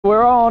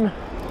We're on.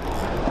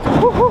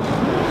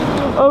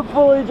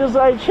 Hopefully just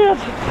ate shit.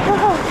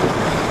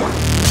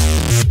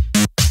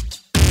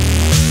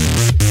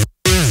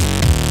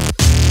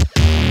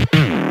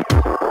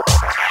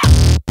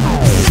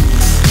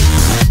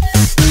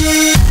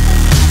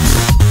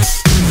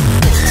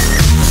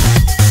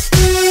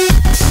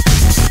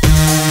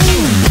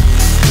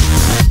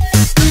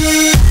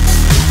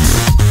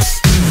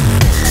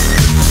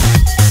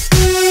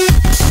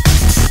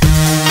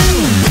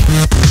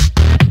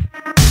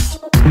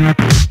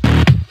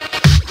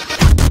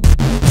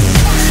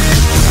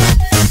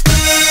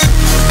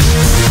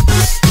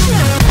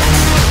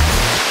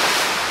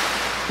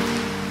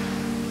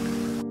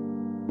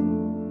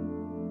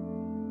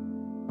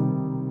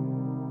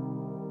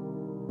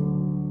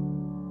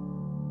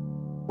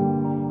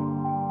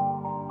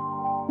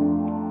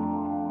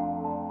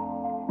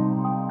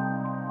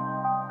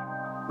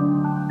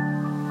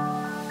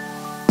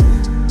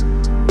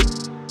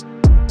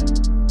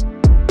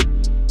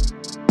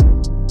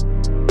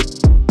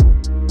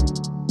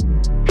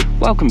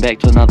 Welcome back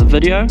to another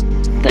video.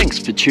 Thanks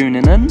for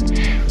tuning in.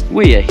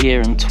 We are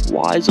here in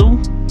Twizel.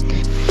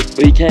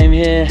 We came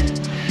here,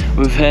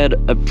 we've had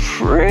a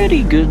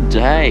pretty good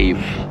day.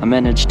 I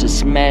managed to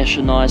smash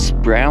a nice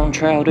brown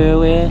trout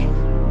earlier.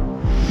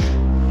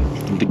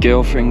 The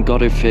girlfriend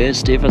got her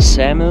first ever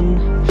salmon.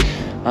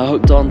 I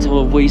hooked onto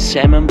a wee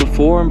salmon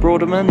before and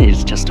brought him in.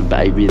 He's just a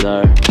baby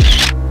though.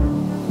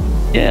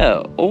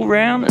 Yeah, all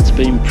round it's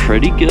been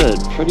pretty good,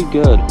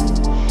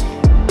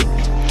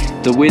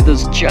 The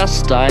weather's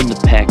just starting to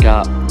pack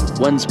up.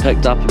 Wind's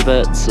picked up a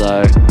bit,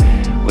 so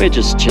we're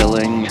just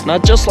chilling. And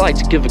I'd just like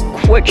to give a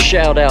quick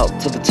shout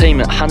out to the team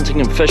at Hunting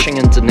and Fishing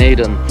in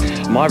Dunedin.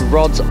 My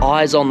rod's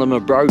eyes on them are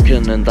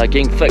broken and they're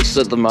getting fixed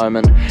at the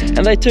moment.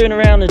 And they turned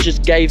around and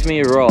just gave me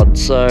a rod.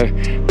 So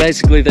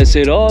basically they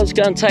said, oh, it's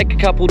going to take a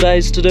couple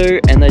days to do,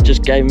 and they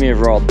just gave me a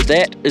rod.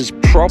 That is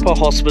proper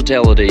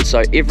hospitality.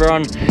 So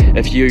everyone,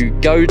 if you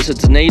go to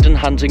Dunedin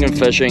Hunting and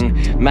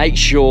Fishing, make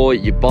sure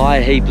you buy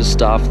a heap of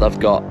stuff. They've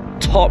got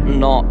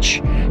top-notch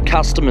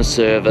customer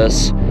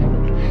service.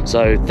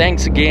 So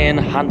thanks again,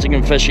 Hunting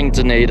and Fishing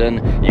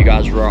Dunedin. You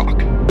guys rock.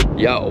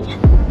 Yo.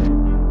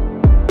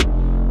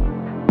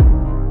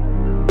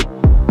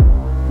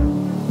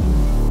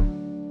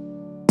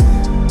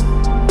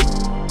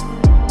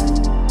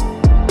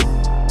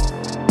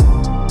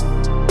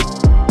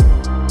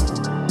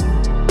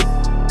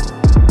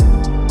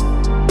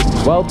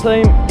 Well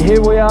team,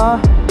 here we are.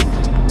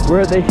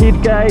 We're at the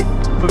head gate.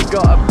 We've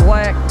got a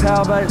black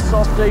Powerbait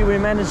softie. We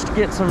managed to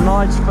get some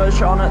nice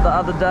fish on it the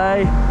other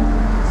day.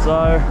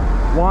 So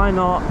why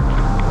not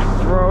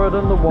throw it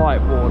in the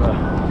white water?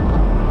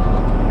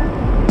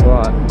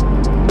 Right.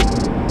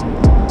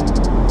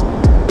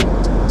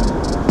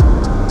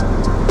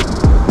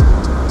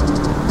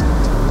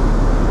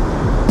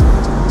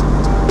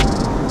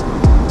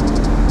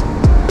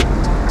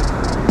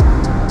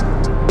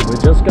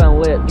 We're just gonna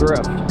let it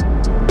drift.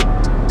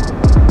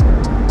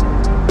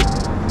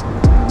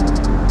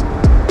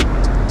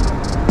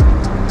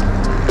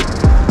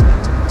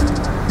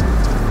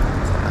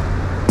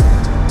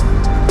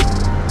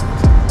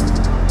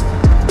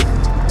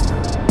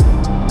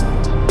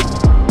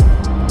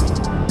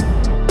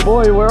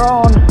 Boy, we're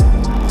on.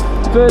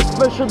 First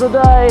fish of the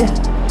day.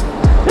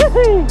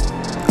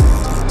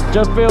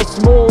 Just feels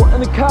small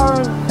in the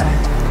current.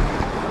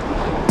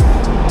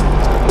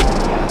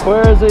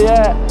 Where is he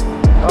at?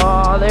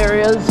 Oh, there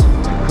he is.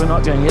 We're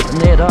not going to get the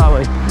net, are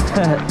we?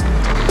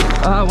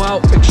 Ah, well,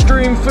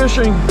 extreme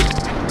fishing.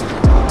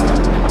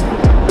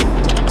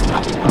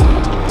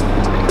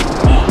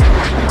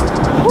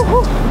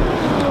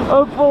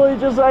 Hopefully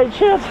just ate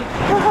shit.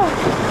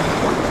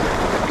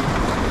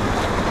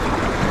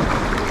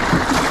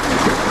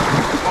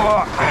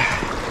 Oh,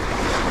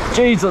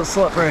 Jesus,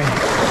 slippery.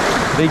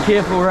 Be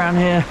careful around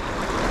here.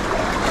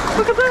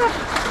 Look at that.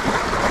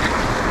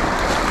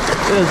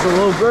 There's a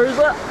little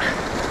bruiser.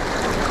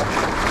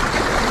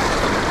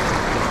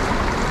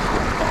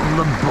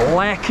 The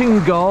black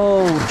and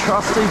gold,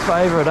 trusty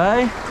favourite,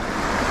 eh?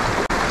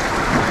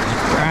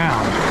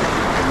 Brown.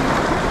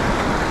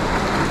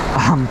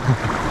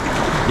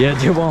 Yeah,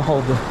 do you want to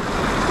hold that?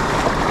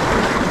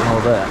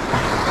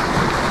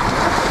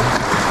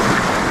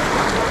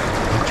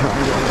 Try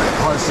and get a bit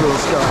close to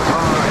this guy.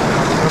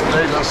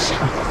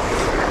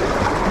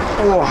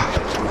 Alright,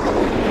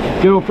 oh.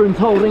 Girlfriend's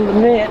holding the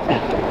net.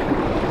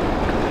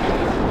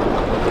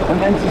 And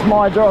then it's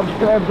my job to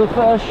grab the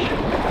fish.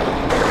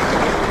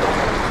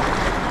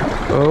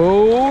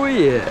 Oh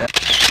yeah.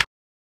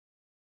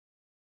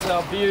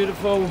 So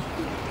beautiful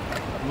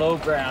little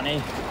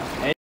brownie.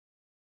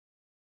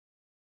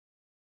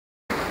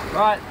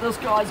 Right, this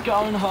guy's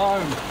going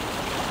home.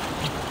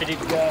 Ready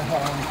to go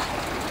home.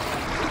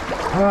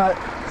 Alright,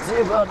 see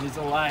you bud. He's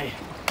away.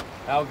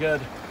 How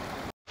good.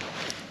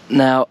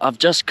 Now, I've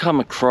just come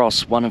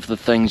across one of the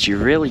things you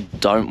really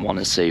don't want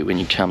to see when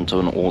you come to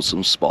an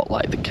awesome spot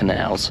like the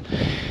canals.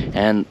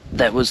 And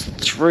that was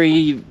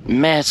 3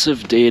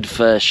 massive dead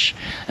fish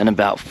and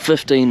about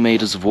 15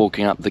 meters of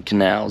walking up the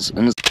canals.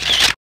 And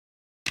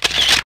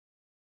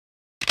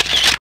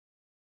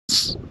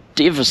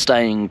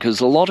devastating, because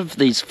a lot of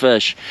these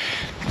fish,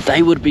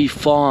 they would be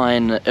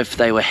fine if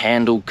they were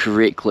handled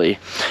correctly.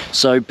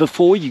 So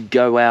before you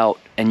go out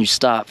and you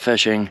start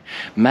fishing,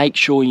 make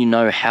sure you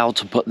know how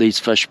to put these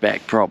fish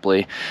back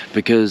properly,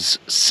 because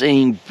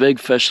seeing big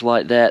fish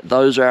like that,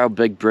 those are our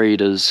big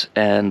breeders,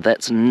 and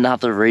that's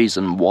another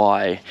reason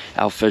why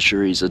our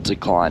fisheries are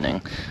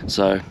declining.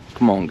 So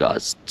come on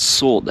guys,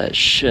 sort that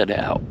shit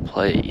out,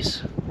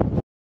 please.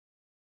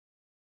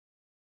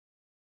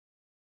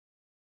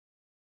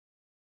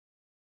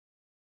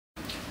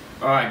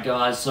 Alright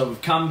guys, so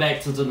we've come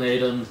back to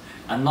Dunedin.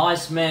 A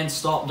nice man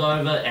stopped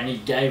over and he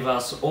gave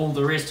us all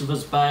the rest of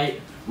his bait.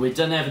 We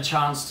didn't have a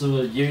chance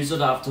to use it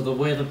after the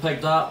weather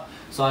picked up,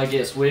 so I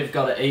guess we've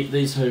got to eat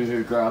these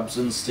hoo-hoo grubs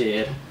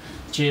instead.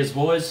 Cheers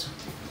boys.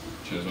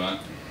 Cheers mate.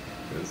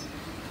 Cheers.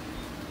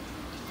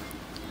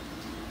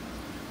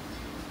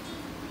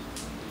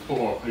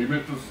 Oh, are you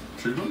meant to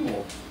chew them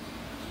or?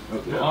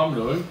 That's what I'm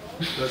doing.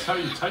 That's how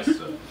you taste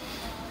it.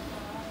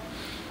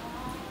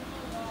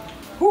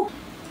 Whew.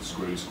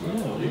 Squirty squirt.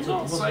 Yeah, you're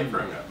not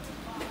savouring it.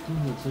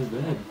 Not too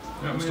bad.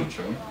 Yeah, I'm still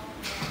chewing.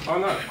 Oh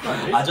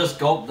no. I just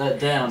gulped that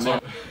down,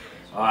 man.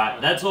 Alright,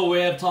 that's all we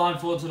have time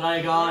for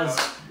today, guys.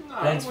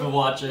 Thanks for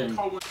watching.